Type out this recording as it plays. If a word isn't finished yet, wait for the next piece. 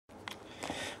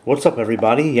What's up,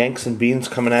 everybody? Yanks and Beans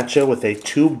coming at you with a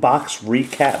two-box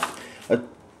recap. A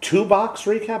two-box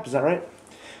recap? Is that right?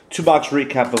 Two-box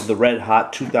recap of the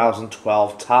red-hot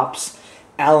 2012 Topps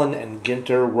Allen and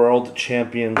Ginter World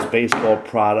Champions Baseball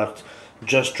product.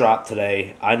 Just dropped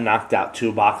today. I knocked out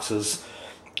two boxes.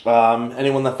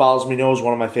 Anyone that follows me knows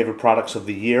one of my favorite products of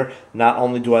the year. Not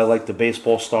only do I like the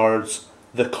baseball stars,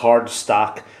 the card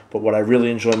stock, but what I really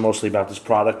enjoy mostly about this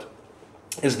product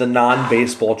is the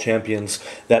non-baseball champions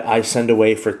that I send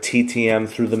away for TTM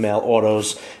through the mail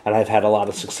autos, and I've had a lot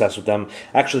of success with them.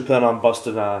 I actually plan on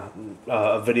making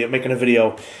a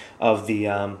video of the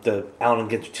Allen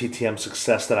and Ginter TTM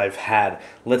success that I've had.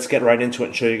 Let's get right into it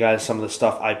and show you guys some of the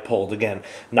stuff I pulled. Again,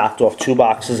 knocked off two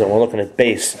boxes, and we're looking at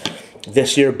base.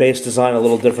 This year, base design a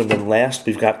little different than last.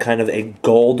 We've got kind of a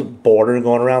gold border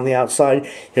going around the outside.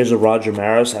 Here's a Roger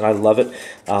Maris, and I love it.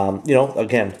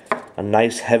 Again, a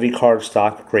nice heavy card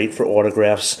stock, great for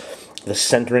autographs. The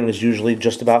centering is usually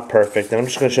just about perfect. And I'm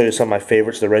just going to show you some of my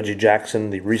favorites. The Reggie Jackson,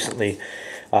 the recently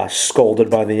scolded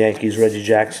by the Yankees, Reggie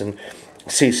Jackson,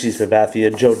 CC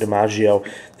Sabathia, Joe DiMaggio.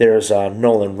 There's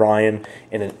Nolan Ryan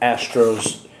in an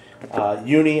Astros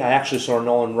uni. I actually saw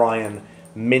Nolan Ryan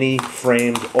mini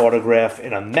framed autograph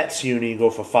in a Mets uni go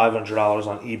for $500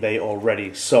 on eBay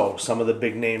already. So some of the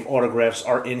big name autographs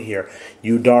are in here.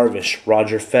 Yu Darvish,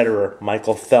 Roger Federer,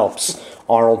 Michael Phelps,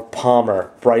 Arnold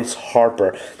Palmer, Bryce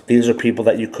Harper. These are people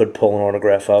that you could pull an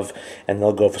autograph of, and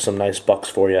they'll go for some nice bucks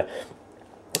for you.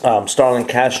 Starlin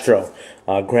Castro,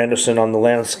 Granderson on the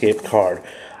landscape card,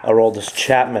 Aroldis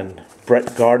Chapman,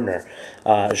 Brett Gardner,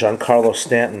 Giancarlo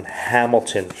Stanton,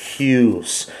 Hamilton,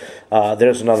 Hughes.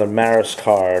 There's another Maris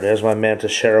card. There's my man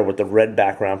Teixeira with the red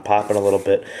background popping a little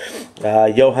bit.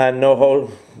 Johan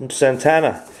Noho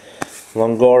Santana,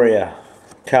 Longoria,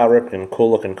 Cal Ripken,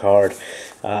 cool looking card.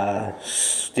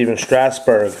 Steven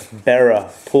Strasburg,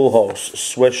 Berra, Pujols,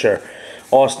 Swisher,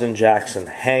 Austin Jackson,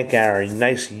 Hank Aaron,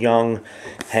 nice young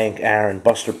Hank Aaron,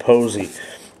 Buster Posey.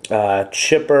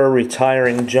 Chipper,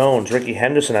 Retiring Jones. Ricky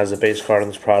Henderson has a base card on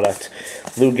this product.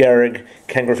 Lou Gehrig,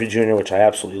 Ken Griffey Jr., which I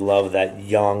absolutely love. That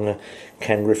young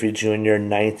Ken Griffey Jr.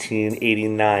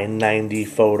 1989-90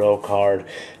 photo card.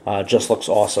 Just looks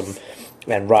awesome.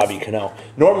 And Robbie Cano.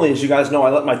 Normally, as you guys know,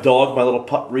 I let my dog, my little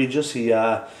pup Regis, he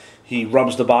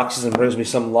rubs the boxes and brings me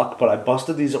some luck. But I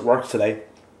busted these at work today.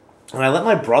 And I let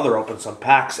my brother open some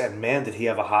packs, and man, did he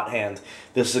have a hot hand.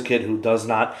 This is a kid who does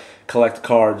not collect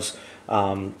cards.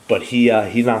 But he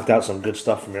knocked out some good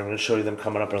stuff from here. I'm going to show you them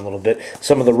coming up in a little bit.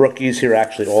 Some of the rookies here,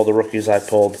 actually all the rookies I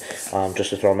pulled, just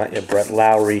to throw them at you. Brett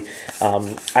Lowry.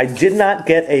 I did not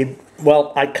get a,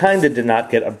 well, I kind of did not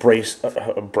get a Bryce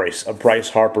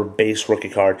Harper base rookie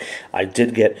card. I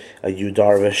did get a Yu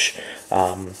Darvish,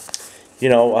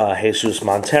 Jesus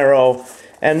Montero,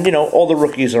 and, all the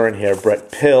rookies are in here.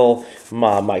 Brett Pill,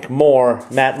 Mike Moore,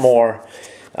 Matt Moore.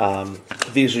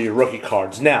 These are your rookie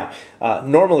cards. Now,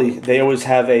 normally they always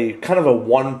have a kind of a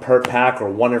one per pack or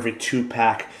one every two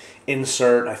pack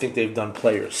insert. I think they've done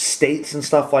players' states and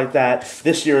stuff like that.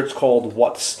 This year it's called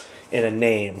What's in a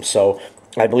Name. So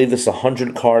I believe this is a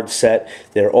 100 card set.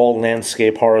 They're all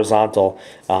landscape horizontal.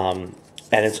 And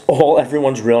it's all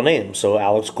everyone's real name. So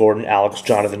Alex Gordon, Alex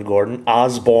Jonathan Gordon,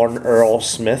 Osborne Earl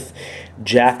Smith,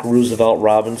 Jack Roosevelt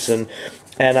Robinson.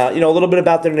 And, a little bit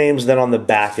about their names. Then on the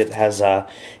back it has, a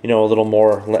little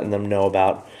more letting them know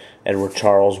about Edward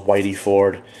Charles, Whitey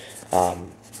Ford.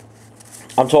 I'm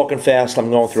talking fast.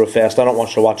 I'm going through it fast. I don't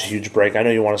want you to watch a huge break. I know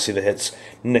you want to see the hits.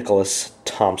 Nicholas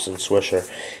Thompson Swisher.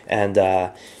 And,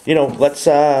 let's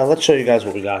show you guys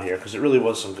what we got here, because it really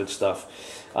was some good stuff.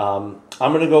 I'm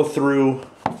going to go through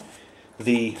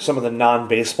some of the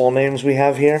non-baseball names we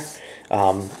have here.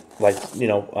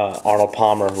 Arnold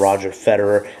Palmer, Roger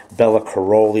Federer, Bella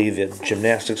Caroli, the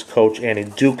gymnastics coach, Annie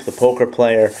Duke, the poker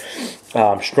player,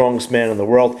 strongest man in the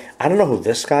world. I don't know who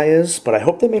this guy is, but I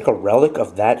hope they make a relic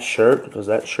of that shirt, because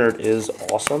that shirt is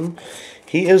awesome.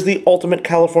 He is the ultimate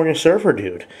California surfer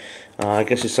dude. I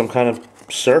guess he's some kind of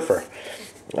surfer.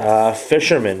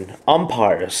 Fishermen,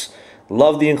 umpires.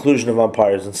 Love the inclusion of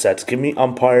umpires in sets. Give me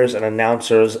umpires and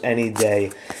announcers any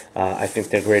day. I think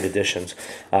they're great additions.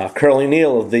 Curly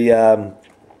Neal of the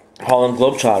Harlem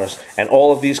Globetrotters. And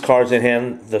all of these cards in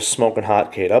hand, the smoking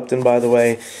hot Kate Upton, by the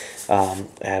way. And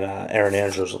Aaron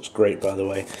Andrews looks great, by the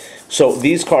way. So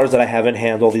these cards that I have in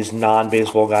hand, all these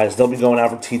non-baseball guys, they'll be going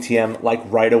out for TTM like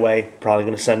right away. Probably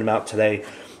going to send them out today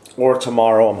or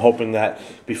tomorrow. I'm hoping that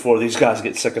before these guys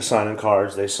get sick of signing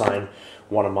cards, they sign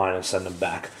one of mine and send them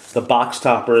back. The box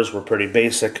toppers were pretty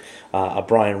basic, a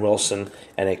Brian Wilson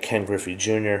and a Ken Griffey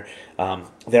Jr.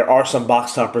 There are some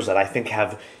box toppers that I think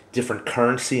have different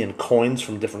currency and coins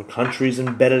from different countries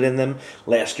embedded in them.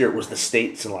 Last year it was the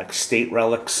states and like state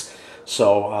relics.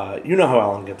 So you know how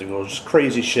Allen Ginter goes, just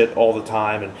crazy shit all the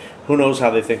time, and who knows how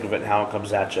they think of it and how it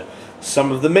comes at you.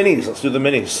 Some of the minis, let's do the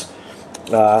minis.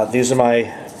 These are my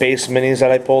base minis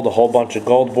that I pulled, a whole bunch of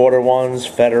gold border ones,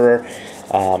 Federer.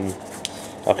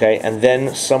 Okay, and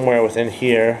then somewhere within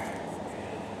here,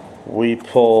 we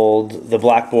pulled the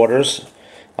black borders,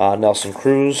 Nelson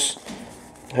Cruz,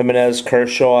 Jimenez,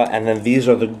 Kershaw, and then these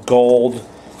are the gold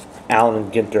Allen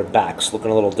and Ginter backs, looking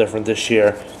a little different this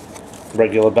year.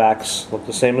 Regular backs look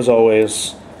the same as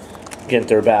always.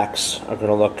 Ginter backs are going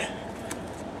to look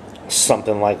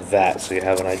something like that, so you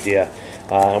have an idea.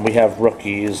 And we have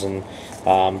rookies and,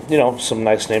 you know, some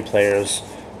nice name players.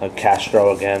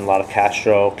 Castro again, a lot of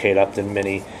Castro, Kate Upton,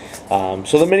 Mini.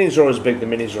 So the minis are always big, the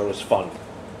minis are always fun.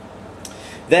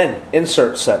 Then,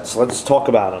 insert sets. Let's talk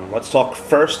about them. Let's talk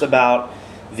first about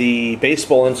the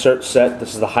baseball insert set.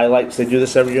 This is the highlights. They do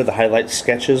this every year, the highlight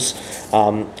sketches.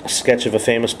 A sketch of a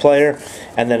famous player,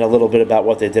 and then a little bit about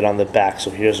what they did on the back. So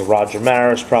here's a Roger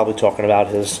Maris, probably talking about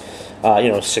his, you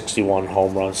know, 61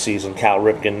 home run season. Cal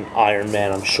Ripken, Iron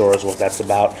Man, I'm sure is what that's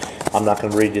about. I'm not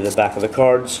going to read you the back of the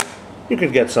cards. You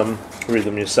could get some, read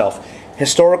them yourself.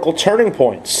 Historical turning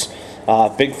points.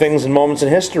 Big things and moments in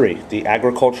history. The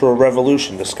agricultural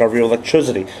revolution, discovery of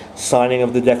electricity, signing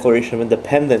of the Declaration of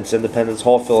Independence, Independence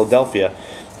Hall, Philadelphia.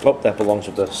 Oh, that belongs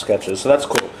with the sketches, so that's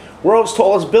cool. World's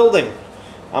tallest building.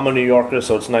 I'm a New Yorker,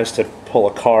 so it's nice to pull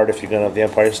a card if you're going to have the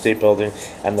Empire State Building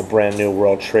and the brand new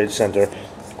World Trade Center.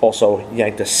 Also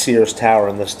yanked the Sears Tower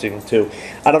in this thing too.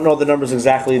 I don't know the numbers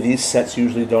exactly. These sets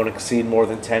usually don't exceed more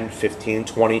than 10, 15,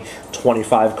 20,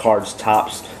 25 cards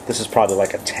tops. This is probably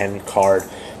like a 10 card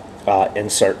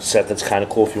insert set that's kind of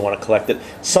cool if you want to collect it.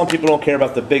 Some people don't care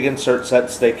about the big insert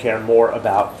sets. They care more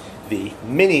about the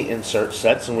mini insert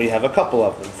sets, and we have a couple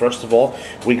of them. First of all,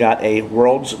 we got a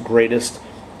World's Greatest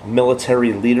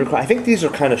Military Leader card. I think these are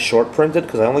kind of short printed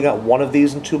because I only got one of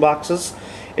these in 2 boxes.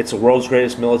 It's a World's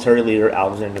Greatest Military Leader,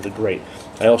 Alexander the Great.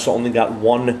 I also only got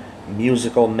one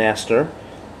musical master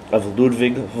of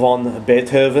Ludwig von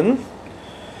Beethoven.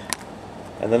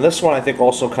 And then this one I think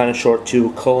also kind of short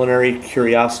too, Culinary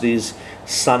Curiosities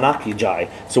Sanakijai.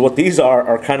 So what these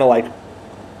are kind of like,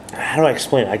 how do I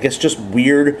explain it? I guess just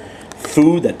weird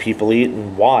food that people eat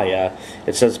and why.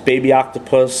 It says baby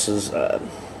octopus is,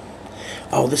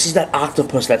 oh, this is that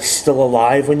octopus that's still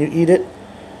alive when you eat it.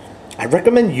 I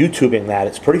recommend YouTubing that.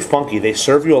 It's pretty funky. They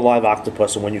serve you a live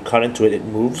octopus, and when you cut into it, it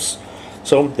moves.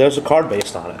 So there's a card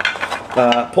based on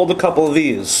it. Pulled a couple of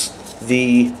these.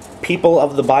 The People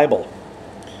of the Bible.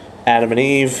 Adam and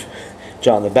Eve,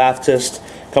 John the Baptist.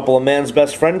 A couple of Man's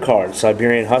Best Friend cards.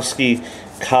 Siberian Husky,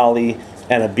 Collie,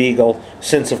 and a Beagle.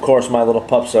 Since, of course, my little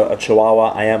pup's a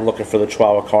Chihuahua, I am looking for the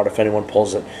Chihuahua card if anyone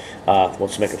pulls it.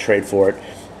 Wants to make a trade for it.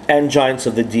 And Giants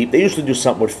of the Deep. They usually do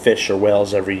something with fish or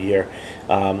whales every year.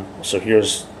 So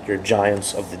here's your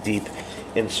Giants of the Deep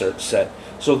insert set.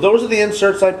 So those are the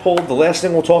inserts I pulled. The last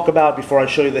thing we'll talk about before I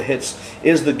show you the hits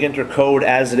is the Ginter code,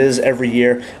 as it is every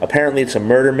year. Apparently it's a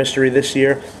murder mystery this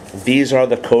year. These are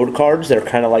the code cards. They're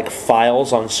kind of like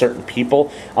files on certain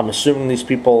people. I'm assuming these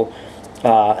people,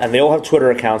 and they all have Twitter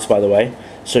accounts, by the way.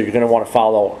 So you're going to want to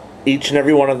follow each and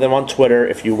every one of them on Twitter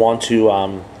if you want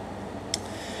to,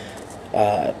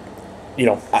 you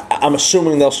know, I'm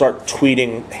assuming they'll start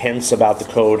tweeting hints about the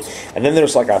code. And then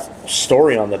there's like a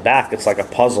story on the back. It's like a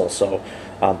puzzle. So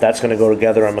that's going to go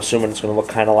together. I'm assuming it's going to look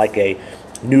kind of like a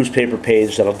newspaper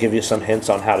page that'll give you some hints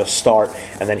on how to start.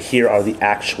 And then here are the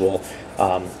actual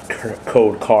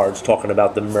code cards talking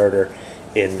about the murder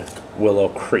in Willow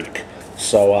Creek.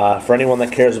 So for anyone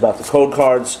that cares about the code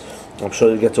cards, I'm sure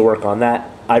you'll get to work on that.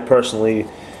 I personally,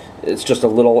 it's just a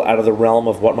little out of the realm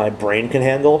of what my brain can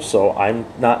handle, so I'm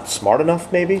not smart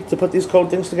enough maybe to put these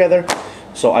code things together.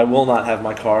 So I will not have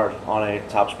my card on a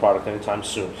Topps product anytime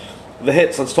soon. The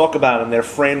hits, let's talk about them. They're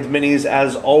framed minis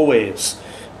as always.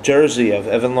 Jersey of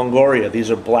Evan Longoria.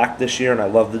 These are black this year, and I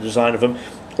love the design of them.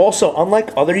 Also, unlike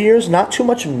other years, not too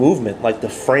much movement. Like the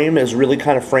frame is really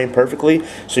kind of framed perfectly,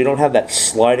 so you don't have that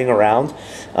sliding around.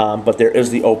 But there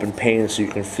is the open pane, so you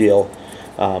can feel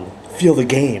the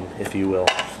game, if you will.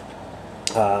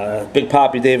 Big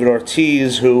Papi David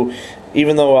Ortiz, who,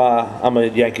 even though I'm a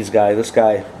Yankees guy, this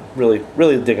guy, really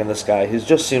digging this guy. He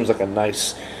just seems like a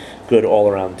nice, good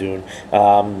all-around dude.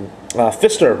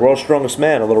 Fister, World's Strongest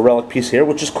Man, a little relic piece here,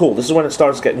 which is cool. This is when it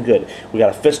starts getting good. We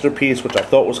got a Fister piece, which I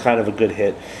thought was kind of a good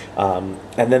hit. And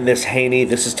then this Haney,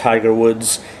 this is Tiger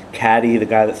Woods' caddy, the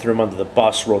guy that threw him under the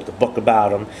bus, wrote the book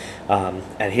about him.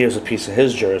 And here's a piece of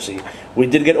his jersey. We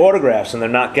did get autographs, and they're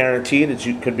not guaranteed.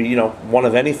 It could be, you know, one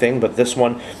of anything, but this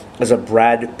one is a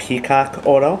Brad Peacock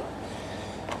auto.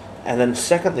 And then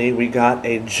secondly, we got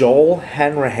a Joel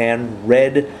Hanrahan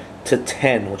red to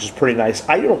 10, which is pretty nice.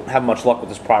 I don't have much luck with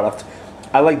this product.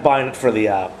 I like buying it for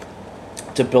the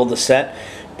to build the set,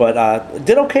 but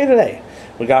did okay today.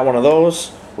 We got one of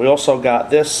those. We also got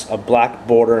this, a black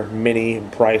border mini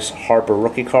Bryce Harper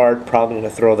rookie card. Probably going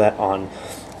to throw that on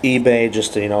eBay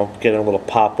just to, you know, get a little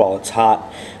pop while it's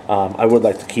hot. I would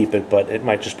like to keep it, but it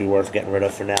might just be worth getting rid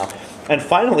of for now. And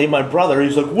finally, my brother,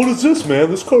 he's like, "What is this, man?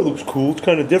 This card looks cool. It's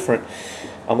kind of different."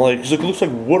 I'm like, he's like, "It looks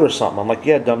like wood or something." I'm like,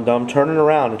 "Yeah, dum-dum, turn it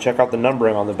around and check out the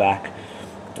numbering on the back."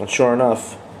 And sure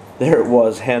enough, there it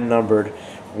was, hand-numbered,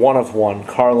 1 of 1,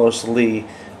 Carlos Lee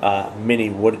mini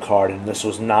wood card. And this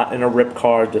was not in a rip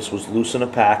card. This was loose in a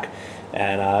pack.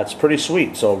 And it's pretty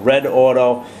sweet. So red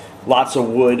auto, lots of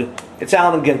wood. It's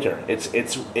Allen and Ginter.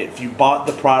 It's if you bought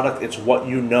the product, it's what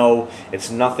you know.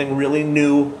 It's nothing really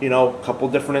new. You know, a couple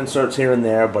different inserts here and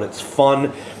there, but it's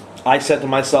fun. I said to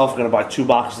myself, I'm going to buy 2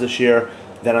 boxes this year.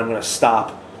 Then I'm going to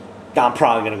stop. I'm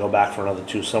probably going to go back for another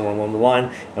 2 somewhere along the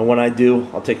line. And when I do,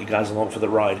 I'll take you guys along for the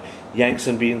ride. Yanks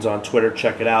and Beans on Twitter.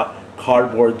 Check it out.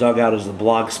 Cardboard Dugout is the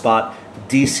blog spot.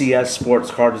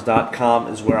 DCSSportscards.com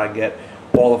is where I get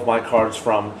all of my cards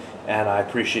from. And I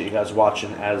appreciate you guys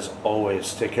watching as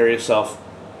always. Take care of yourself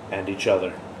and each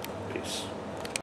other. Peace.